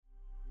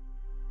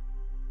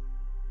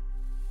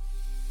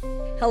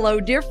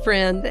Hello, dear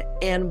friend,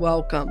 and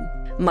welcome.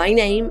 My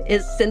name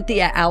is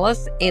Cynthia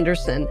Alice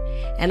Anderson,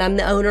 and I'm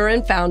the owner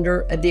and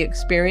founder of the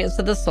Experience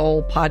of the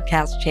Soul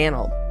podcast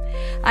channel.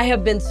 I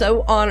have been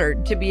so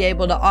honored to be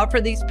able to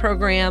offer these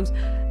programs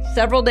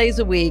several days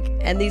a week,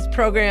 and these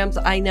programs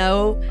I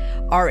know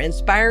are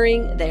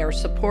inspiring, they are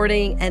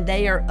supporting, and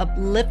they are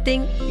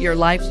uplifting your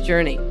life's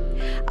journey.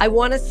 I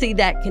want to see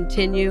that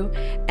continue,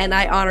 and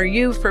I honor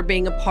you for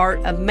being a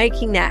part of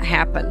making that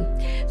happen.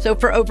 So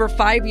for over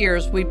 5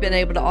 years, we've been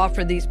able to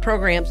offer these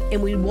programs,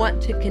 and we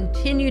want to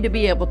continue to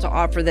be able to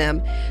offer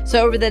them.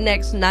 So over the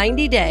next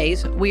 90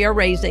 days, we are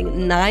raising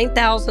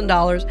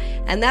 $9,000,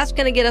 and that's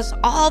going to get us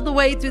all the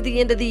way through the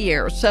end of the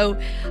year. So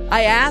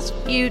I ask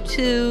you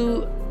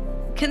to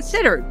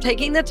consider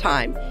taking the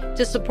time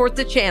to support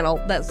the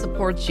channel that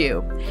supports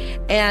you.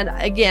 And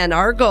again,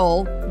 our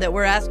goal that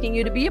we're asking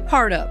you to be a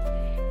part of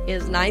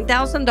is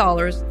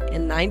 $9,000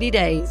 in 90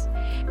 days.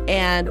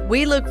 And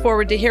we look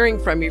forward to hearing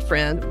from you,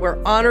 friend.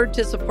 We're honored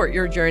to support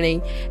your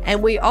journey,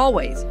 and we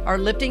always are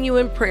lifting you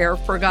in prayer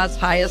for God's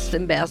highest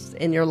and best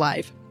in your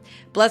life.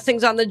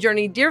 Blessings on the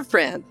journey, dear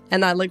friend,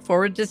 and I look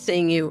forward to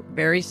seeing you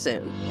very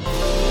soon.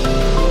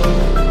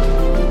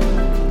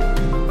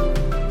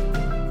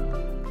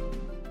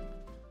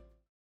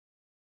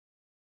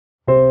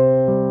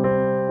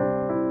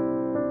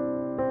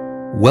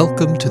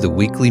 Welcome to the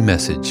weekly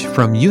message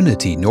from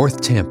Unity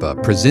North Tampa,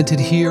 presented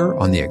here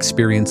on the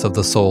Experience of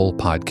the Soul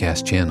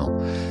podcast channel.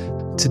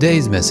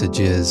 Today's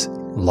message is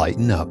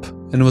Lighten Up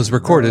and was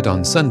recorded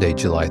on Sunday,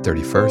 July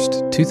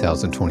 31st,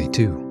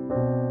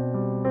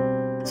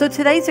 2022. So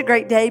today's a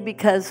great day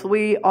because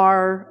we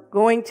are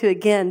going to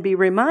again be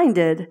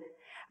reminded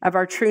of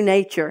our true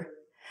nature.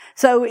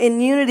 So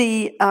in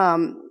Unity,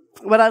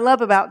 what I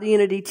love about the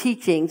Unity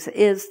teachings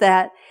is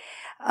that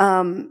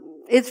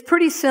it's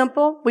pretty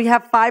simple. We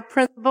have 5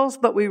 principles,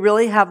 but we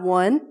really have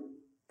one.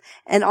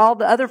 And all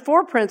the other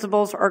 4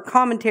 principles are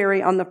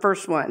commentary on the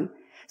first one.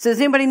 So does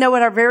anybody know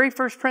what our very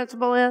first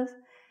principle is?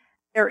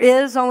 There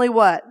is only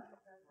what?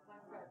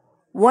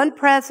 One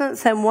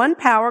presence and one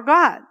power,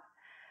 God.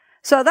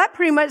 So that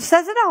pretty much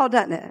says it all,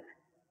 doesn't it?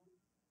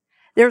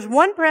 There's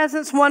one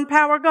presence, one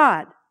power,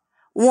 God.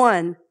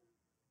 One.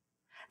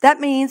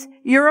 That means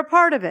you're a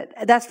part of it.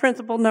 That's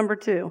principle number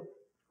 2.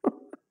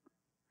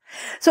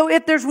 So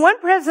if there's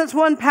one presence,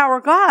 one power,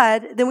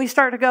 God, then we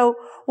start to go,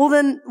 well,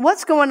 then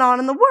what's going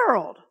on in the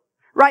world?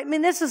 Right? I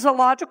mean, this is a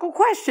logical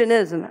question,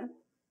 isn't it?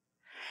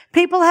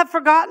 People have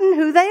forgotten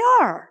who they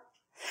are.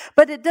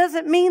 But it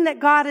doesn't mean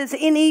that God is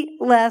any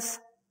less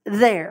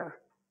there.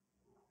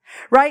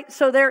 Right?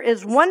 So there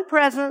is one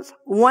presence,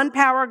 one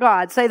power,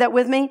 God. Say that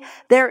with me.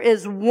 There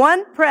is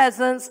one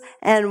presence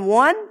and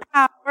one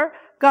power,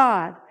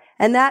 God.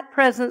 And that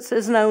presence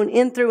is known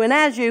in, through, and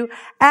as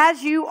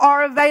you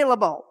are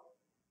available.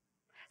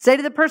 Say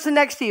to the person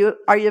next to you,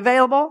 are you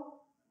available?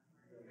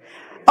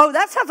 Oh,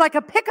 that sounds like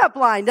a pickup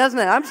line, doesn't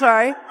it? I'm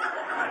sorry.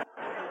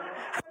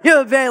 You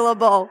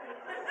available?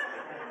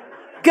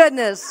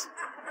 Goodness.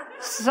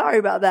 Sorry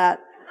about that.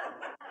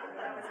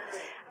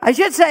 I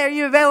should say, are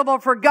you available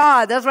for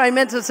God? That's what I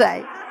meant to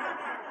say.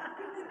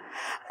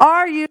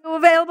 Are you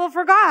available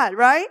for God,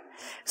 right?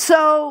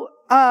 So,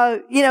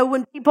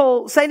 when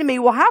people say to me,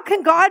 well, how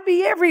can God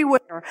be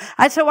everywhere?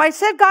 I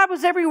said God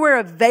was everywhere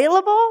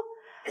available.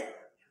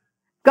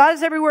 God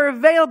is everywhere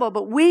available,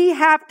 but we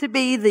have to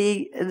be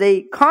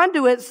the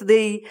conduits,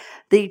 the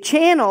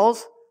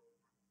channels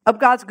of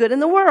God's good in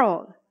the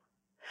world.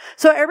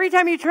 So every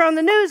time you turn on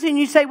the news and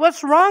you say,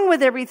 what's wrong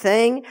with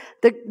everything?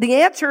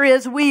 The answer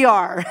is we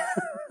are.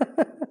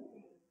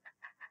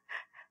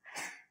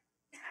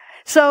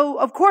 So,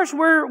 of course,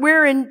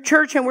 we're in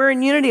church and we're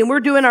in unity and we're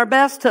doing our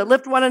best to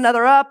lift one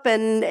another up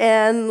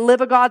and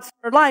live a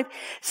God-centered life.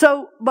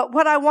 So, but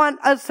what I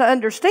want us to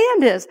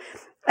understand is,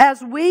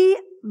 as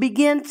we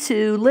begin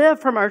to live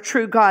from our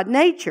true God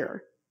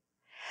nature,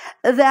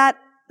 that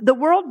the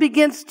world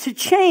begins to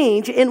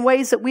change in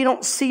ways that we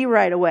don't see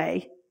right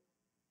away.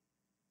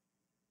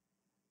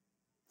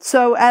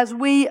 So as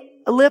we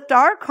lift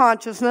our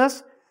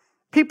consciousness,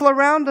 people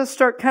around us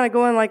start kind of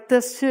going like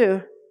this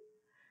too,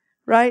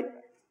 right?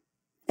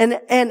 And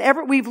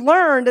we've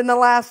learned in the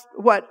last,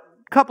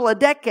 couple of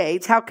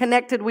decades how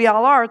connected we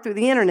all are through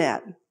the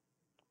internet.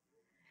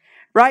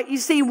 Right? You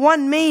see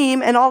one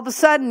meme and all of a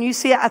sudden you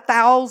see it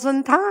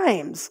 1,000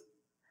 times.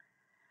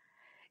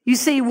 You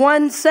see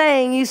one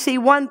saying, you see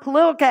one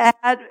political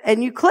ad,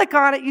 and you click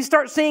on it, you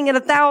start seeing it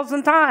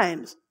 1,000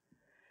 times.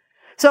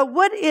 So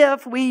what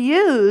if we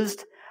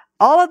used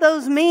all of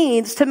those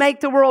means to make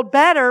the world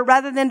better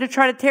rather than to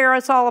try to tear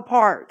us all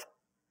apart?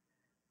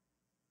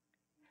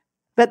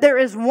 But there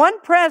is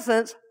one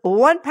presence,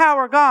 one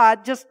power,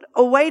 God, just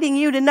awaiting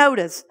you to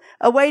notice,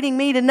 awaiting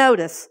me to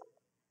notice.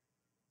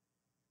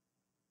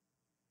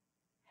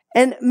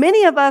 And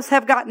many of us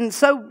have gotten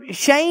so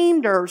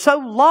shamed or so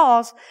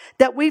lost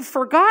that we've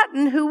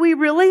forgotten who we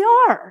really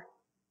are.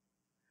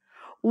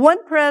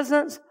 One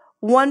presence,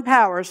 one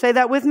power. Say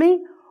that with me.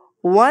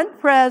 One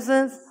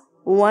presence,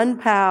 one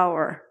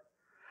power.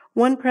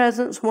 One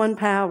presence, one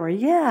power.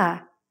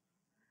 Yeah.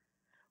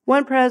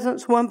 one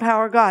presence, one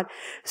power God.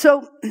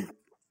 So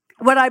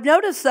what I've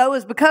noticed, though,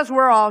 is because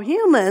we're all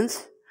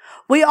humans,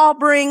 we all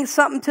bring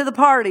something to the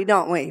party,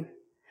 don't we?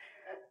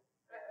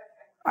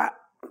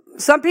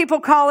 Some people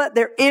call it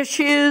their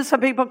issues.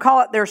 Some people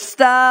call it their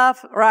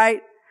stuff,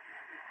 right?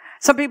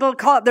 Some people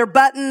call it their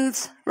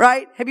buttons,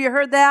 right? Have you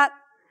heard that?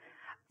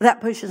 That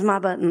pushes my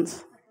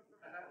buttons.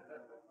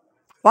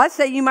 Well, I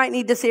say you might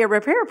need to see a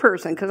repair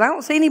person because I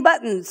don't see any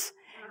buttons,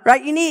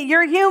 right?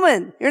 You're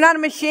human. You're not a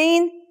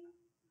machine.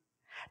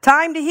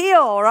 Time to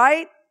heal,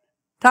 right?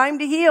 Time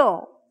to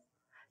heal.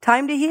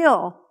 Time to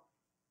heal.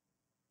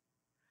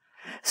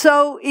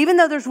 So even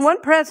though there's one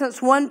presence,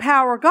 one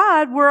power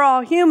God, we're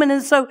all human.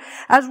 And so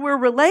as we're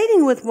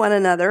relating with one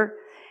another,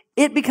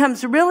 it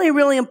becomes really,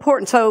 really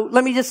important. So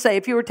let me just say,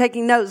 if you were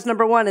taking notes,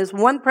 number one is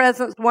one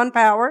presence, one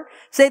power.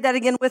 Say that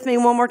again with me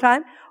one more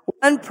time.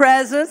 One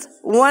presence,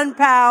 one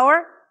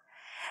power.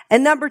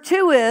 And number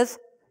two is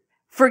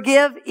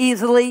forgive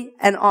easily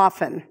and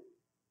often.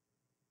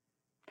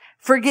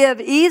 Forgive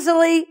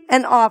easily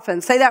and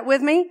often. Say that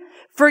with me.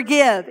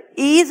 Forgive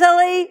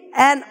easily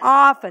and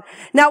often.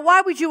 Now,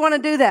 why would you want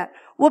to do that?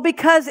 Well,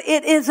 because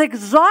it is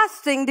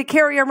exhausting to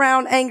carry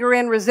around anger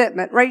and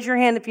resentment. Raise your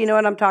hand if you know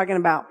what I'm talking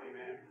about.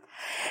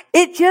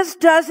 It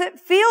just doesn't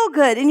feel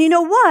good. And you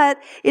know what?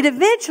 It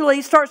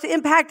eventually starts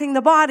impacting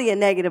the body in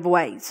negative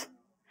ways.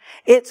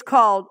 It's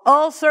called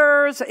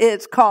ulcers.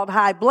 It's called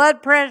high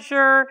blood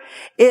pressure.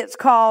 It's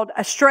called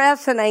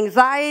stress and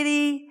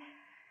anxiety.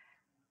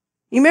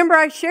 You remember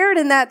I shared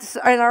in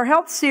our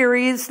health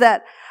series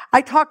that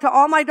I talked to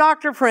all my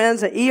doctor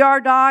friends, an ER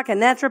doc, a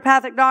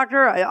naturopathic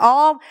doctor,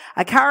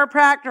 a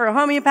chiropractor, a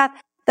homeopath.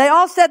 They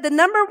all said the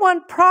number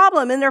one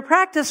problem in their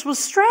practice was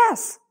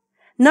stress.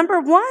 Number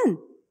one.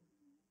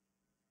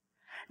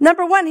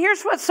 Number one,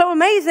 here's what's so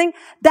amazing.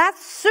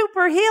 That's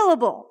super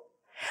healable.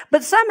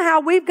 But somehow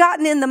we've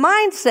gotten in the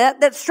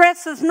mindset that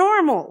stress is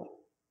normal.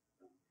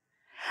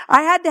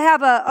 I had to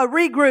have a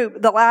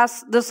regroup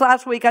this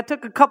last week. I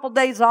took a couple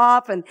days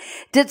off and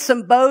did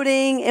some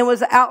boating and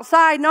was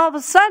outside. And all of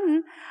a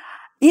sudden,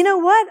 you know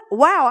what?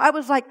 Wow. I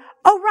was like,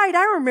 oh, right.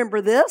 I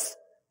remember this.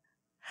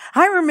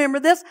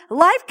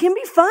 Life can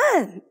be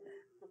fun.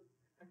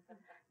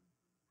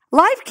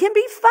 Life can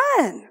be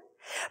fun.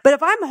 But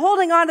if I'm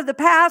holding on to the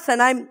past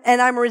and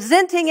I'm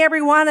resenting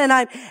everyone and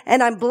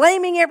I'm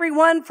blaming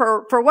everyone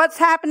for what's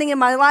happening in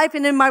my life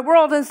and in my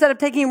world instead of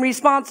taking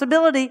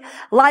responsibility,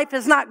 life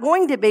is not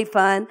going to be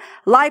fun.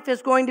 Life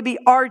is going to be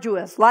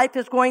arduous. Life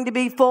is going to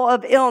be full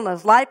of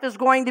illness. Life is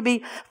going to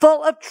be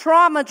full of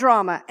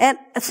drama. And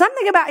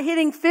something about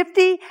hitting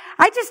 50,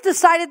 I just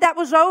decided that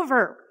was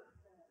over.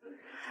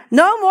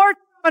 No more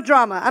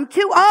drama. I'm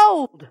too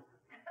old.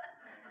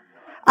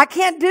 I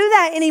can't do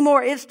that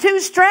anymore. It's too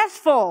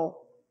stressful.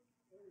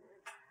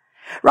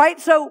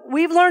 Right? So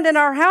we've learned in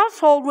our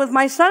household with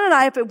my son and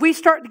I, if we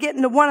start to get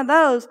into one of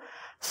those,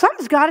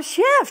 something's got to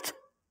shift.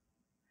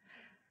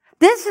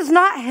 This is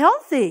not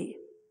healthy.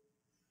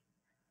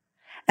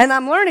 And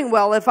I'm learning,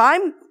 well, if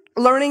I'm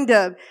learning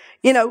to,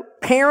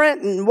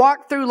 parent and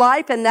walk through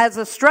life and as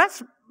a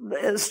stress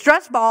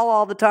ball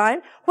all the time,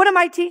 what am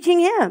I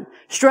teaching him?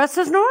 Stress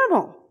is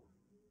normal.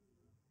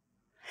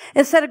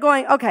 Instead of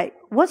going, okay,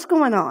 what's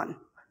going on?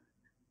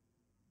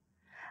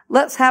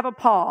 Let's have a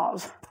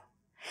pause.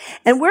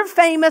 And we're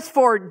famous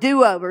for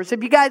do-overs.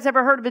 Have you guys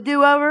ever heard of a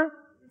do-over?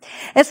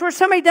 It's where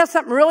somebody does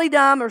something really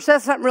dumb or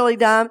says something really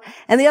dumb,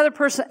 and the other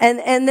person,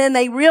 and then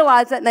they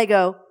realize it and they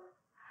go,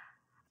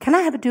 can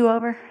I have a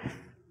do-over?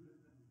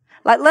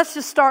 Like, let's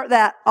just start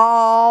that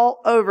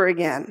all over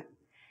again.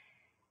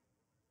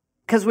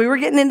 Because we were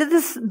getting into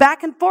this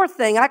back and forth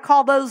thing. I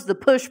call those the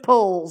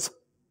push-pulls.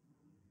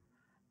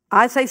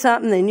 I say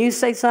something, then you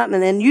say something,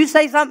 and then you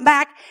say something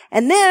back,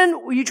 and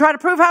then you try to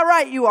prove how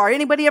right you are.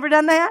 Anybody ever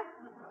done that?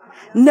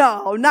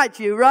 No, not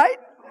you, right?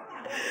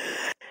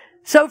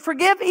 So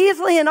forgive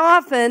easily and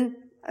often.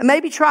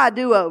 Maybe try a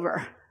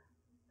do-over.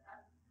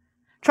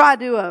 Try a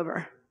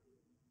do-over.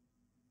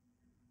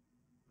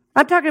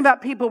 I'm talking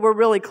about people we're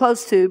really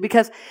close to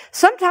because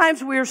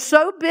sometimes we're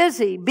so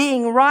busy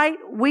being right,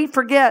 we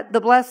forget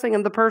the blessing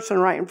of the person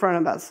right in front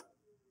of us.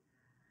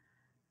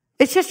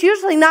 It's just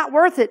usually not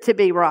worth it to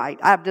be right,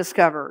 I've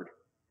discovered.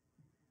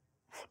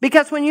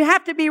 Because when you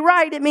have to be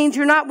right, it means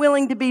you're not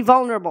willing to be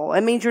vulnerable.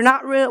 It means you're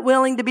not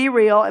willing to be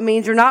real. It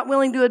means you're not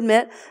willing to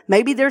admit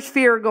maybe there's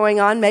fear going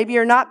on. Maybe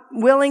you're not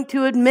willing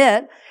to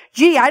admit,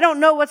 gee, I don't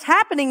know what's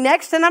happening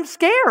next and I'm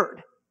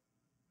scared.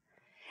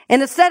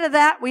 And instead of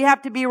that, we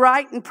have to be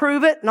right and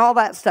prove it and all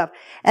that stuff.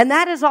 And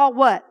that is all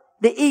what?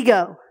 The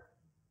ego.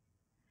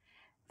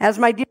 As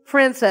my dear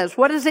friend says,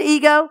 what is the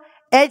ego?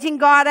 Edging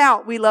God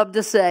out, we love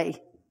to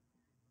say.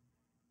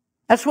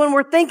 That's when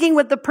we're thinking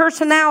with the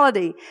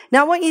personality.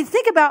 Now, when you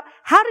think about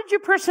how did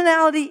your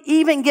personality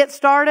even get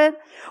started?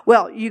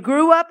 Well, you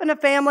grew up in a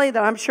family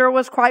that I'm sure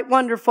was quite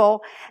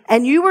wonderful,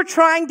 and you were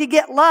trying to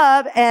get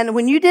love, and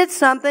when you did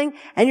something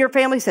and your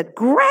family said,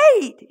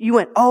 great, you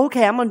went, oh,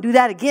 okay, I'm going to do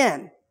that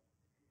again.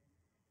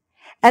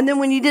 And then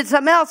when you did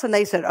something else and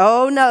they said,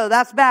 oh, no,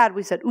 that's bad,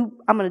 we said, ooh,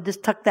 I'm going to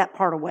just tuck that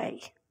part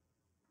away.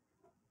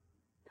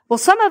 Well,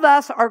 some of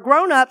us are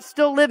grown-ups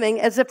still living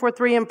as if we're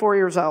 3 and 4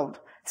 years old,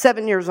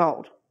 7 years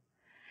old.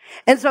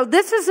 And so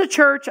this is a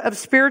church of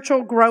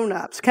spiritual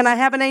grown-ups. Can I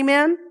have an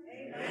amen?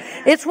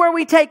 It's where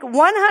we take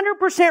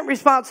 100%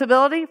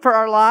 responsibility for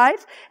our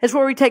lives. It's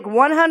where we take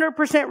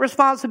 100%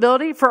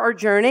 responsibility for our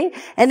journey.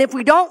 And if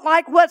we don't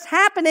like what's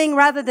happening,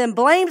 rather than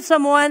blame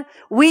someone,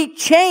 we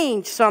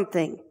change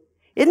something.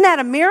 Isn't that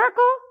a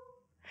miracle?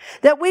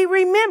 That we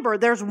remember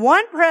there's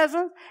one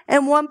presence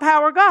and one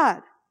power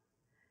God.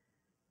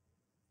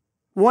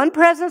 One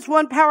presence,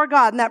 one power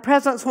God. And that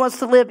presence wants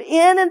to live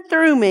in and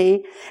through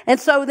me. And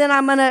so then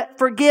I'm going to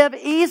forgive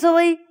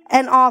easily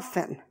and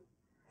often.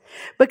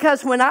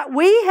 Because when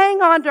we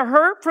hang on to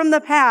hurt from the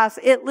past,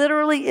 it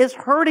literally is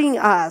hurting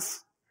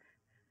us.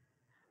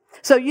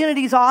 So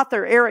Unity's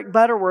author, Eric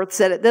Butterworth,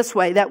 said it this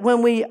way, that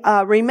when we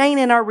remain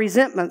in our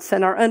resentments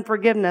and our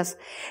unforgiveness,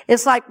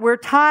 it's like we're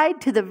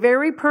tied to the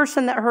very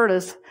person that hurt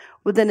us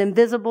with an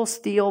invisible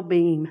steel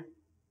beam.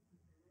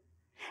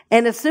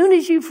 And as soon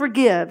as you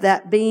forgive,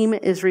 that beam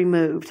is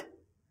removed.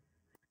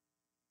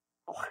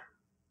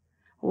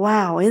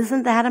 Wow,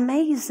 isn't that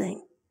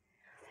amazing?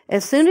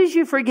 As soon as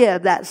you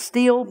forgive, that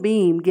steel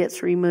beam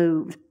gets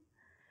removed.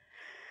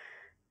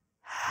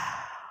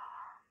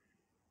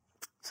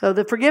 So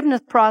the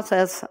forgiveness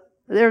process,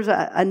 there's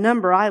a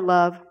number I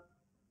love.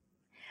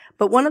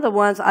 But one of the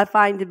ones I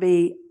find to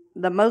be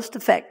the most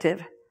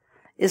effective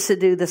is to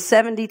do the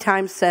 70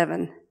 times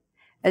 7,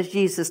 as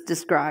Jesus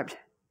described.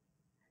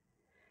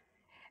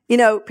 You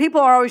know,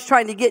 people are always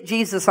trying to get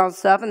Jesus on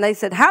stuff, and they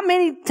said, how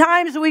many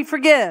times do we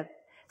forgive?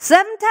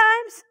 7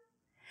 times?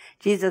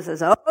 Jesus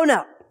says, oh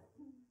no.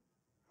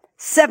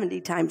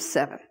 70 times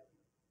 7.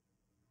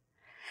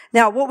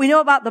 Now, what we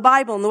know about the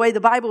Bible and the way the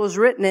Bible was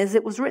written is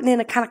it was written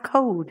in a kind of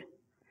code.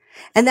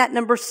 And that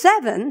number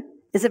 7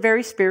 is a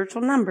very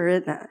spiritual number,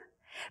 isn't it?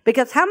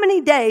 Because how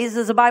many days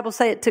does the Bible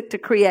say it took to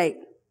create?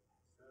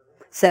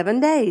 7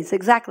 days,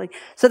 exactly.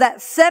 So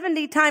that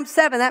 70 times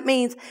 7, that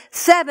means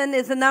 7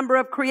 is the number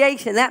of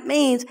creation. That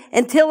means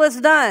until it's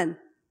done.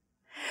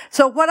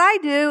 So what I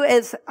do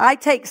is I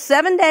take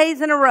 7 days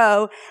in a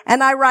row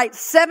and I write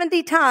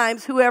 70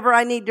 times whoever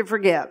I need to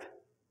forgive.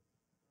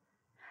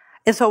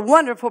 It's a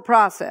wonderful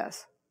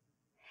process.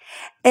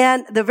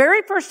 And the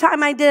very first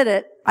time I did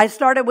it, I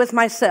started with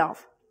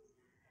myself.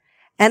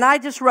 And I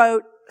just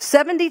wrote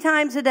 70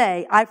 times a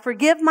day, I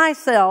forgive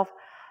myself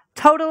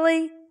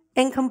totally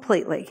and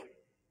completely.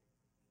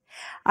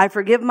 I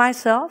forgive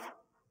myself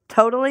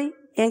totally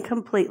and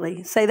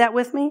completely. Say that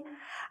with me.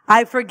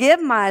 I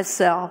forgive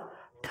myself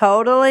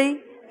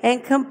totally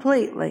and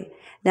completely.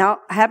 Now,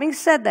 having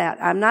said that,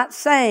 I'm not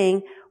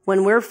saying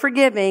when we're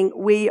forgiving,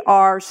 we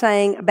are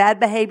saying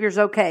bad behavior is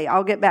okay.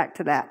 I'll get back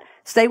to that.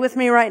 Stay with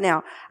me right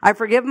now. I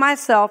forgive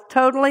myself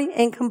totally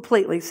and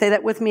completely. Say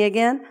that with me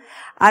again.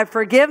 I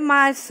forgive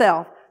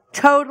myself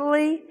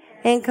totally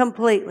and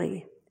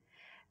completely.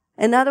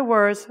 In other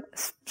words,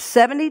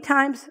 70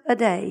 times a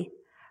day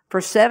for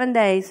 7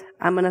 days,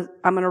 I'm going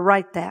to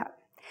write that.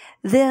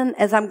 Then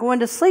as I'm going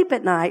to sleep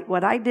at night,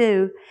 what I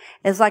do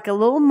is like a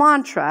little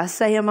mantra I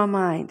say in my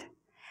mind.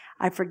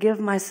 I forgive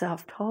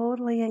myself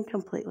totally and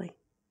completely.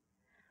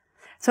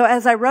 So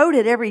as I wrote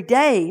it every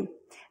day,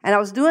 and I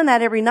was doing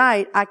that every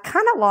night, I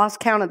kind of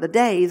lost count of the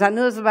days. I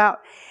knew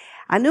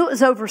it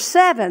was over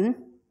 7,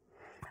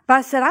 but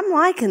I said, I'm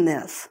liking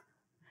this.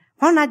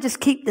 Why don't I just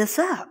keep this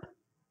up?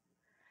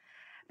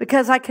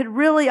 Because I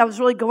was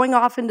really going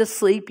off into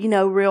sleep,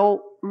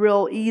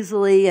 real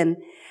easily and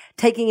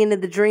taking into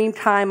the dream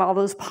time all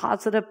those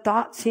positive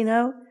thoughts,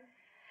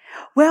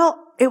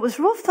 Well, it was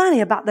real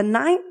funny. About the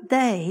 9th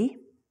day,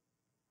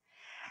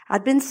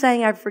 I'd been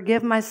saying I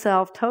forgive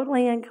myself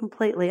totally and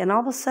completely. And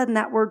all of a sudden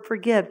that word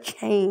forgive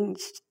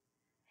changed.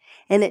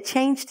 And it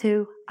changed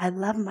to I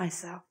love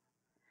myself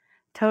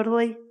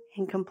totally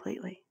and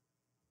completely.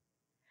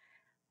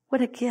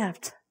 What a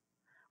gift.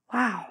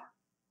 Wow.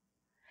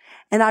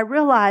 And I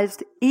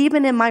realized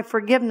even in my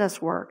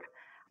forgiveness work,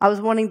 I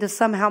was wanting to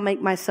somehow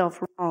make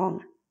myself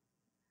wrong.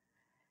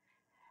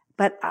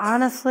 But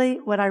honestly,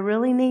 what I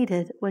really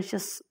needed was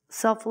just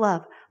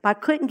self-love. But I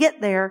couldn't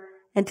get there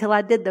until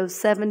I did those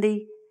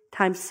 70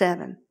 times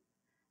 7.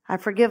 I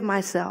forgive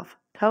myself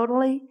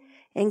totally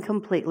and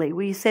completely.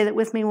 Will you say that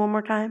with me one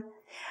more time?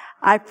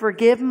 I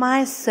forgive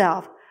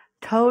myself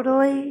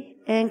totally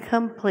and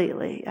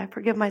completely. I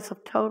forgive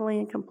myself totally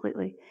and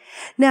completely.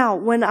 Now,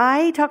 when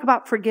I talk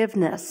about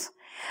forgiveness,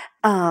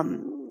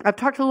 I've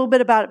talked a little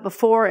bit about it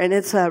before, and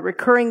it's a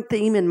recurring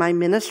theme in my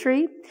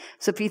ministry.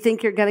 So if you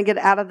think you're going to get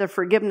out of the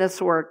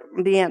forgiveness work,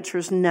 the answer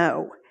is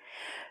no.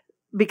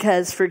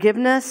 Because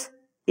forgiveness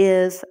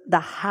is the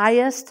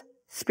highest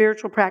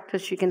spiritual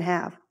practice you can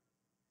have.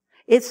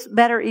 It's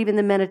better even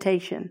than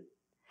meditation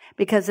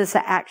because it's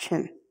an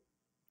action.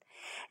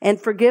 And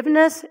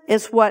forgiveness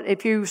is what,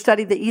 if you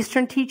study the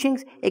Eastern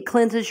teachings, it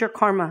cleanses your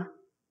karma.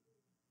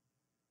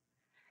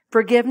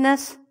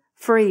 Forgiveness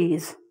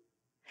frees.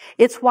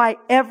 It's why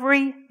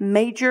every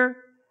major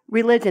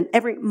religion,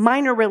 every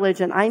minor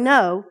religion I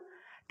know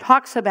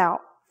talks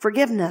about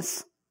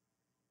forgiveness.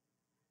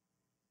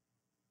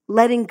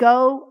 letting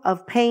go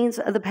of pains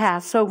of the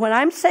past. So when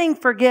I'm saying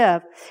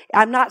forgive,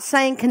 I'm not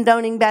saying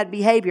condoning bad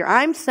behavior.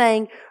 I'm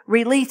saying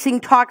releasing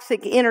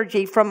toxic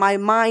energy from my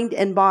mind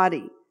and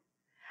body.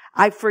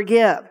 I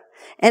forgive.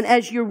 And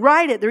as you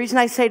write it, the reason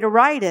I say to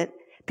write it,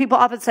 people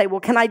often say, well,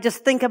 can I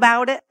just think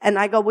about it? And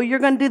I go, well, you're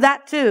going to do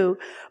that too,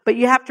 but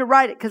you have to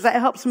write it because that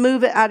helps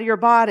move it out of your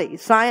body.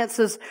 Science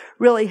has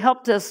really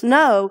helped us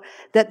know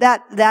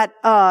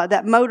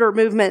that motor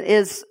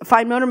movement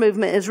fine motor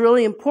movement is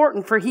really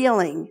important for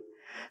healing.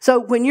 So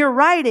when you're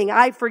writing,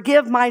 I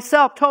forgive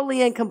myself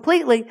totally and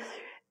completely,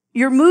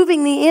 you're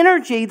moving the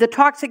energy, the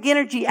toxic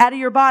energy out of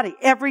your body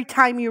every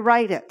time you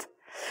write it.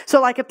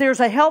 So like if there's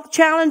a health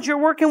challenge you're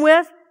working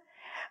with,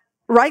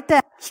 write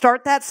that.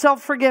 Start that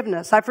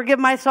self-forgiveness. I forgive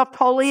myself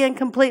totally and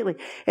completely.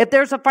 If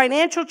there's a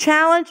financial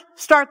challenge,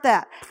 start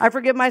that. I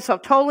forgive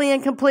myself totally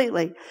and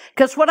completely.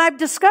 Because what I've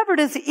discovered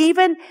is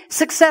even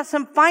success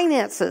in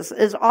finances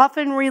is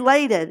often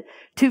related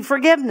to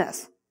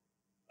forgiveness.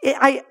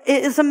 It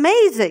is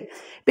amazing.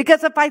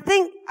 Because if I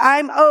think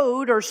I'm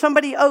owed or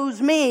somebody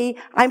owes me,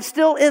 I'm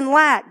still in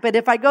lack. But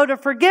if I go to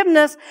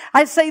forgiveness,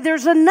 I say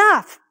there's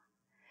enough.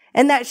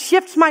 And that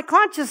shifts my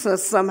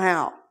consciousness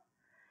somehow.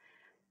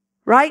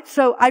 Right?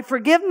 So I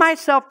forgive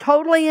myself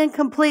totally and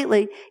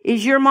completely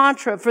is your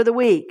mantra for the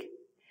week.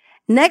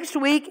 Next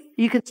week,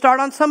 you can start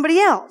on somebody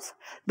else,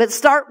 but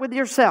start with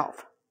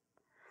yourself.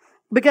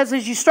 Because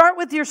as you start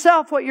with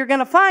yourself, what you're going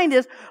to find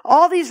is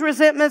all these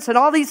resentments and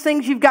all these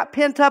things you've got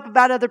pent up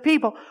about other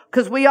people,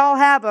 because we all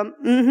have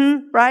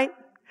them. Right?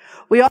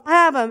 We all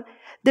have them.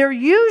 They're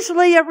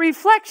usually a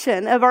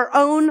reflection of our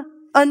own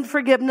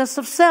unforgiveness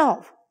of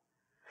self.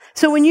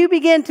 So when you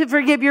begin to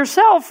forgive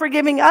yourself,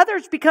 forgiving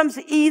others becomes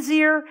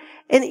easier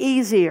and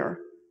easier.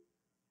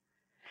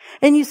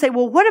 And you say,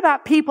 well, what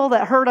about people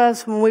that hurt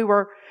us when we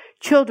were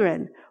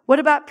children? What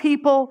about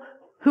people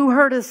who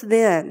hurt us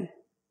then?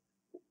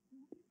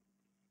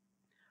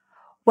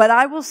 What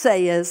I will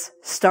say is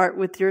start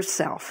with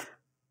yourself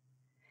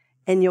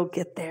and you'll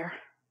get there.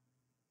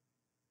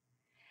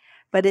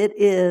 But it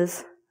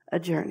is a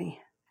journey.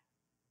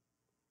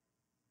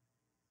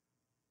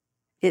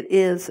 It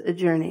is a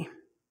journey.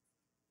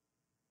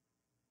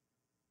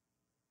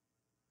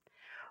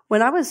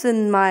 When I was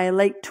in my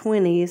late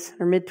 20s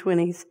or mid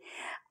 20s,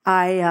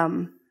 I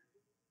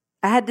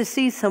had to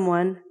see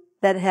someone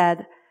that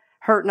had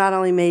hurt not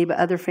only me, but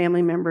other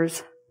family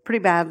members pretty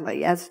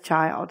badly as a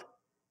child.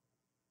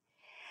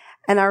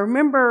 And I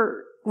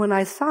remember when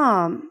I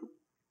saw him,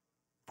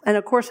 and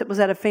of course it was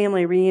at a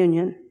family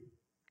reunion,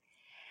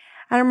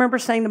 I remember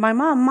saying to my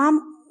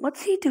Mom,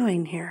 what's he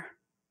doing here?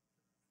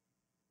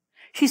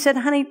 She said,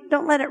 honey,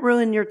 don't let it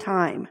ruin your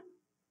time.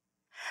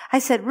 I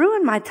said,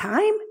 ruin my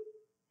time?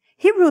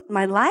 He ruined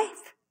my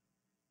life.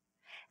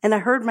 And I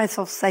heard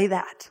myself say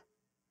that.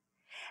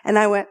 And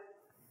I went,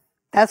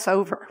 that's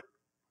over.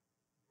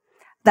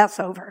 That's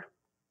over.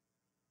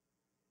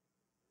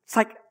 It's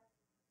like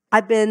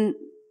I've been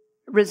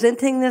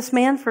resenting this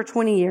man for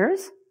 20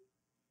 years.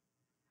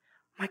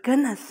 My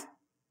goodness.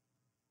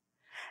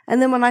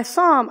 And then when I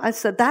saw him, I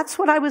said, that's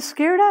what I was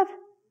scared of.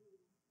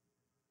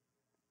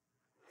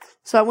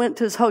 So I went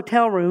to his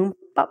hotel room.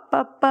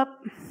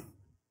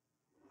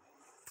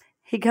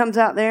 He comes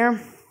out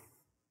there.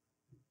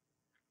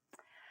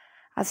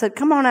 I said,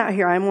 come on out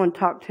here. I want to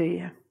talk to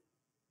you.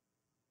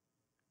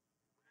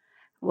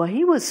 Well,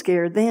 he was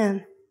scared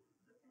then.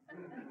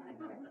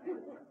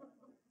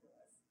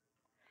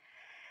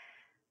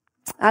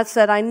 I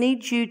said, I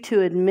need you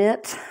to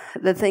admit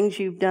the things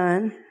you've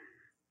done,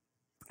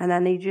 and I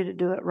need you to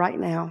do it right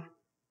now.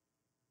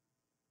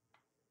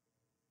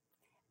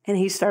 And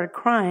he started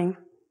crying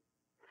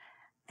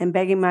and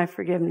begging my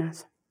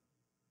forgiveness.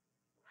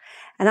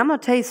 And I'm going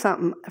to tell you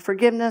something.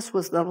 Forgiveness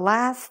was the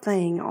last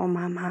thing on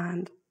my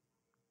mind.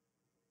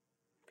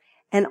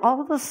 And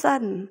all of a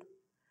sudden,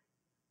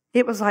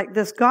 it was like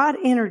this God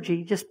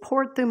energy just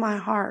poured through my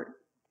heart.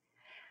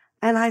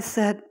 And I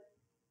said,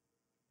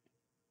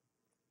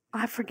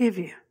 I forgive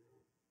you.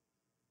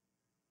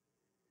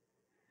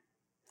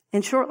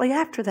 And shortly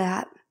after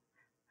that,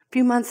 a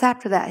few months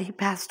after that, he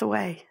passed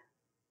away.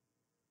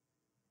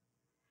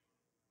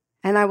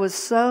 And I was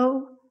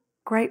so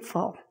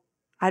grateful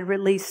I'd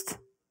released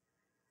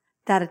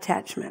that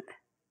attachment.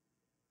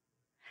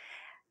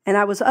 And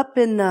I was up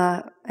in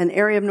an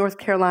area of North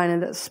Carolina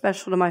that's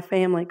special to my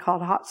family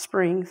called Hot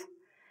Springs.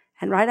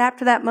 And right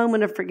after that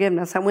moment of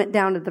forgiveness, I went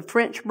down to the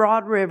French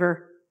Broad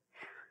River.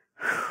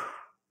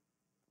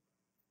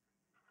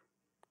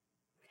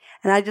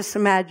 And I just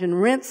imagine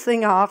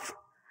rinsing off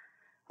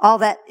all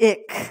that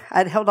ick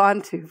I'd held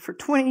on to for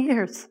 20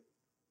 years.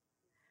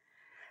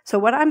 So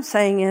what I'm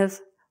saying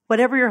is,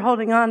 whatever you're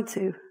holding on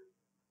to,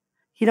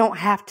 you don't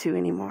have to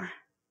anymore.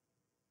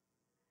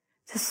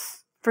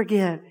 Just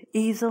forgive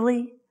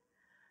easily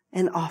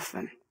and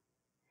often.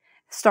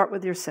 Start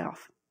with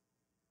yourself.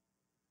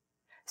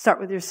 Start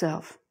with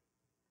yourself.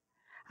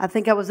 I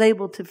think I was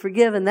able to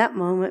forgive in that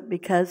moment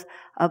because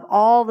of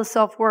all the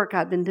self-work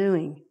I've been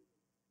doing.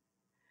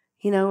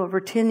 You know,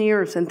 over 10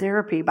 years in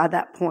therapy by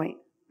that point,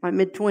 my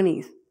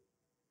mid-20s.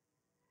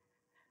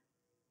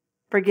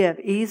 Forgive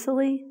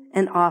easily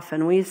and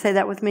often. Will you say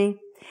that with me?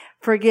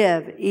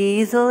 Forgive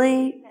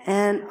easily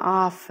and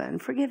often.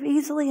 Forgive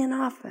easily and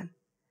often.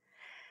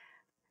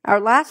 Our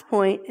last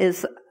point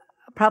is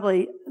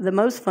probably the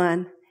most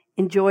fun.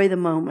 Enjoy the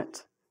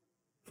moment.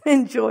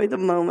 Enjoy the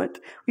moment.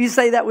 Will you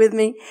say that with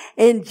me?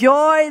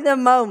 Enjoy the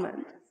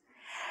moment.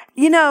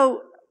 You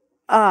know,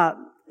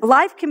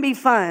 life can be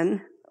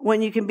fun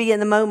when you can be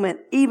in the moment,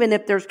 even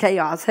if there's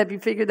chaos. Have you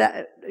figured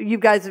that? You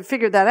guys have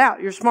figured that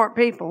out. You're smart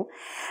people.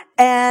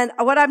 And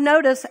what I've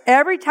noticed,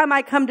 every time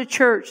I come to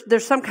church,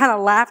 there's some kind of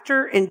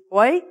laughter and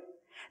joy.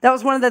 That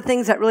was one of the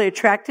things that really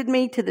attracted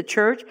me to the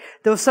church.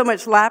 There was so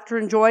much laughter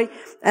and joy.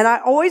 And I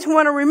always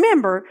want to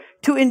remember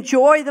to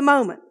enjoy the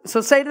moment.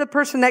 So say to the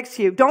person next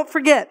to you, don't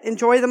forget,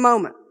 enjoy the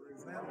moment.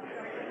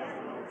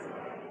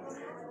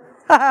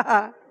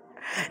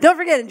 Don't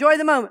forget, enjoy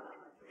the moment.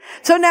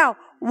 So now,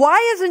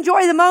 why is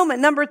enjoy the moment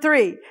number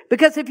 3?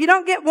 Because if you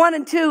don't get 1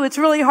 and 2, it's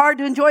really hard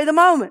to enjoy the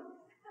moment.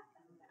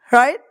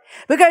 Right?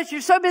 Because you're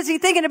so busy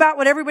thinking about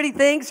what everybody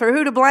thinks or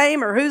who to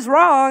blame or who's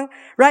wrong,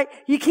 right?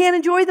 You can't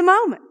enjoy the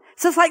moment.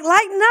 So it's like,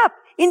 lighten up.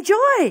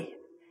 Enjoy.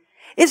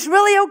 It's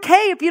really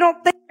okay if you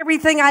don't think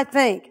everything I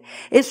think.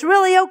 It's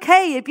really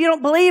okay if you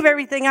don't believe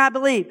everything I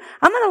believe.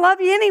 I'm going to love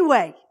you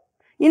anyway.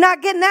 You're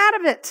not getting out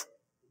of it.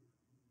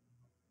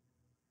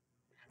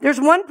 There's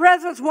one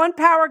presence, one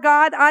power,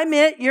 God. I'm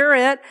it. You're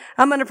it.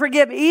 I'm going to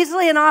forgive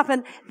easily and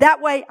often.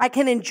 That way I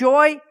can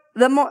enjoy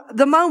the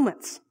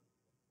moments.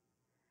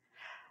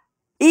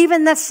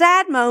 Even the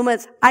sad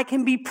moments I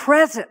can be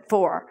present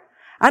for.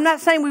 I'm not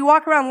saying we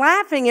walk around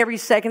laughing every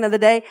second of the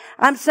day.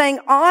 I'm saying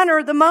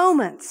honor the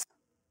moments.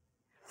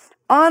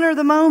 Honor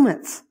the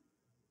moments.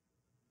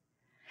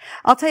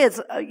 I'll tell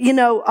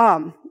you,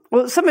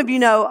 well, some of you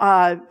know,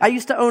 I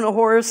used to own a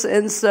horse,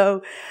 and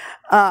so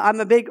I'm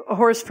a big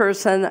horse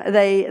person.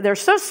 They're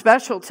so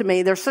special to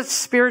me. They're such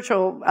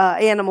spiritual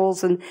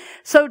animals and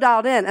so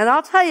dialed in. And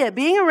I'll tell you,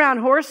 being around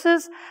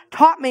horses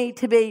taught me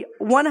to be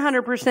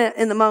 100%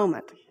 in the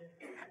moment.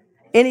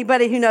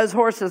 Anybody who knows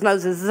horses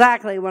knows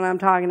exactly what I'm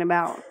talking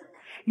about.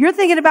 You're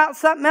thinking about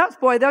something else,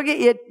 boy, they'll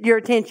get your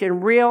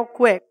attention real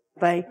quick.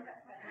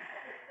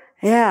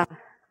 Yeah.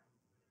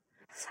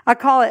 I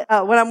call it,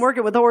 when I'm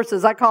working with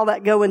horses, I call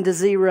that going to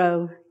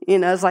zero. You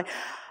know, it's like,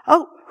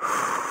 oh,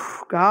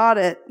 got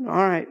it. All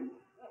right.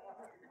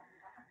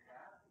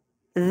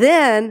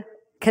 Then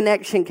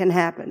connection can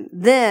happen.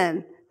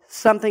 Then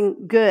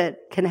something good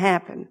can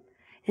happen.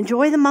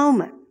 Enjoy the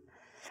moment.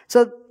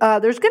 So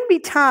there's going to be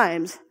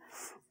times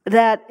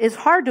that it's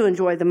hard to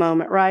enjoy the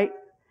moment, right?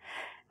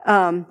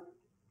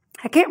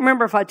 I can't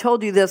remember if I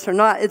told you this or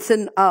not. It's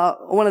in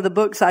one of the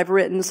books I've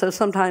written, so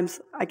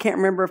sometimes I can't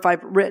remember if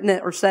I've written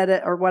it or said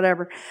it or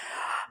whatever.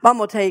 I'm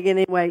going to tell you again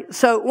anyway.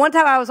 So one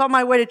time I was on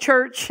my way to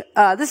church.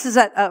 This is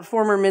at a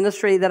former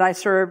ministry that I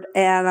served,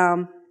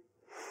 and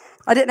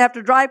I didn't have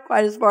to drive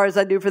quite as far as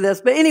I do for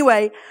this. But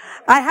anyway,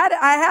 I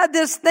had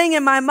this thing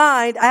in my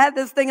mind. I had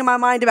this thing in my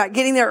mind about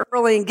getting there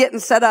early and getting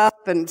set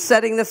up and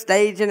setting the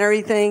stage and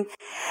everything.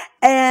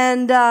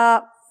 And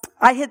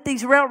I hit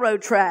these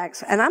railroad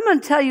tracks. And I'm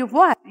going to tell you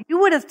what, you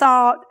would have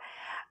thought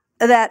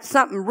that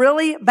something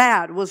really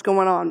bad was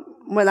going on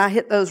when I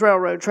hit those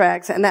railroad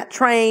tracks, and that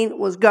train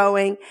was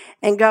going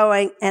and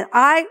going, and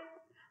I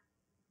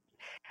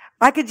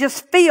could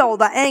just feel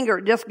the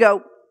anger just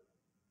go.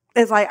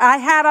 It's like I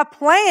had a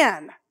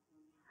plan.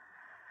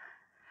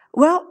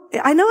 Well,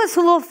 I know it's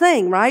a little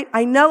thing, right?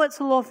 I know it's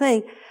a little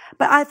thing,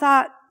 but I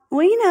thought,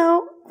 well, you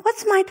know,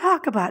 what's my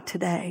talk about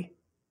today?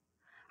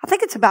 I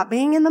think it's about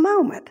being in the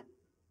moment.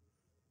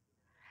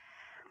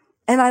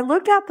 And I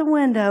looked out the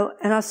window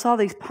and I saw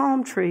these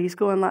palm trees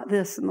going like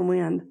this in the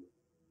wind.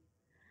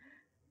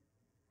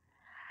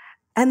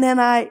 And then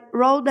I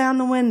rolled down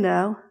the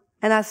window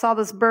and I saw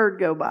this bird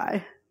go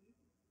by.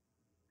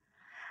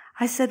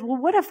 I said, well,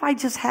 what if I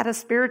just had a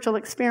spiritual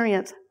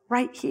experience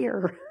right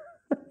here?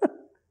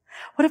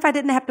 What if I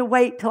didn't have to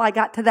wait till I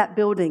got to that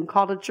building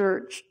called a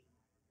church?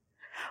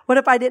 What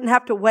if I didn't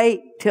have to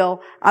wait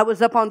till I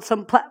was up on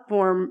some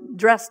platform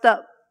dressed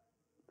up?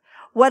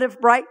 What if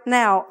right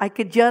now I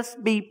could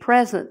just be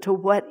present to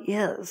what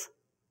is?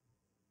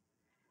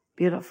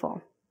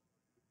 Beautiful.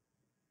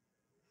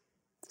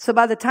 So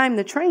by the time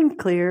the train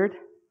cleared,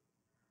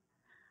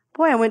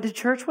 boy, I went to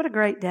church. What a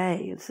great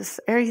day. It was just,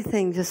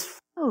 everything just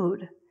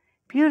flowed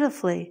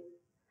beautifully.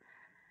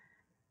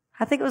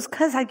 I think it was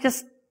because I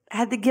just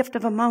had the gift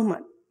of a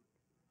moment.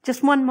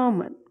 Just one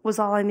moment was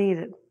all I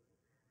needed.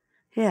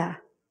 Yeah.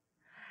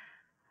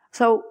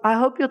 So I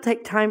hope you'll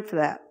take time for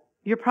that.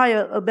 You're probably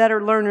a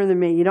better learner than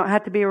me. You don't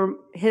have to be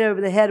hit over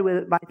the head with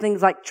it by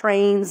things like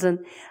trains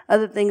and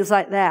other things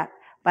like that.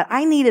 But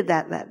I needed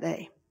that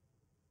day.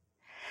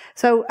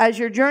 So as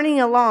you're journeying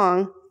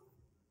along,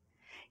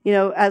 you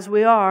know, as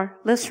we are,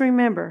 let's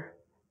remember,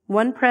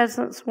 one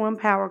presence, one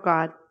power,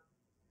 God.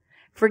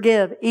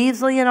 Forgive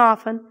easily and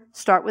often.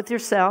 Start with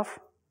yourself,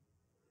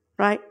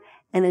 right?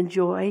 And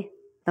enjoy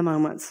the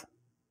moments.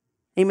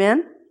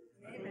 Amen?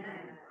 Amen.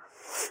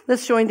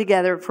 Let's join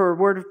together for a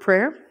word of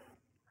prayer.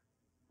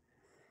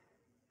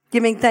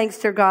 Giving thanks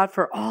to God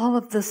for all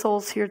of the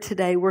souls here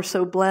today. We're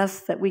so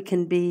blessed that we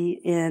can be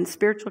in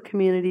spiritual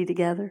community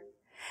together.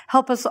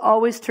 Help us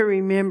always to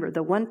remember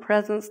the one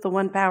presence, the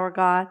one power,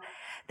 God,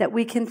 that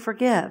we can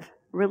forgive,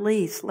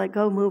 release, let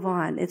go, move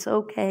on. It's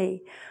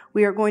okay.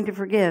 We are going to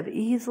forgive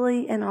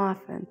easily and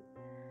often.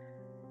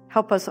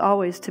 Help us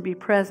always to be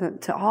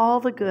present to all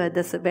the good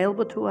that's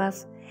available to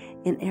us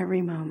in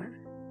every moment.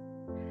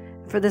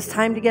 For this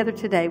time together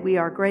today, we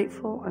are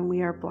grateful and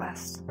we are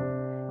blessed.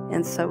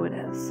 And so it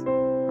is.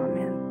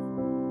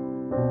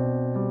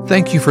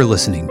 Thank you for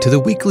listening to the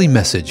weekly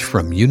message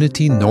from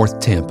Unity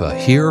North Tampa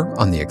here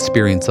on the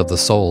Experience of the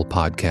Soul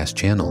podcast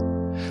channel.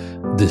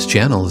 This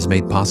channel is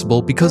made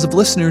possible because of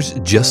listeners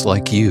just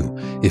like you.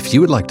 If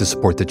you would like to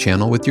support the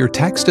channel with your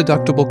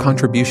tax-deductible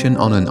contribution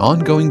on an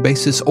ongoing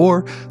basis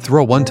or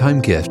through a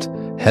one-time gift,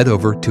 head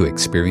over to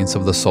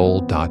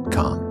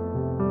experienceofthesoul.com.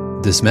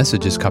 This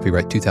message is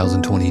copyright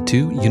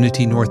 2022,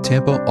 Unity North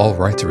Tampa, all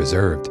rights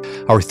reserved.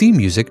 Our theme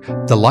music,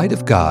 The Light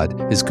of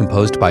God, is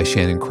composed by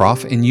Shannon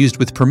Croft and used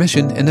with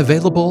permission and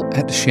available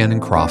at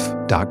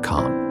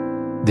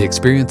shannoncroft.com. The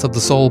Experience of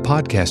the Soul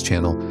podcast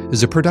channel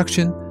is a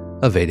production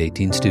of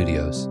 818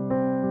 Studios.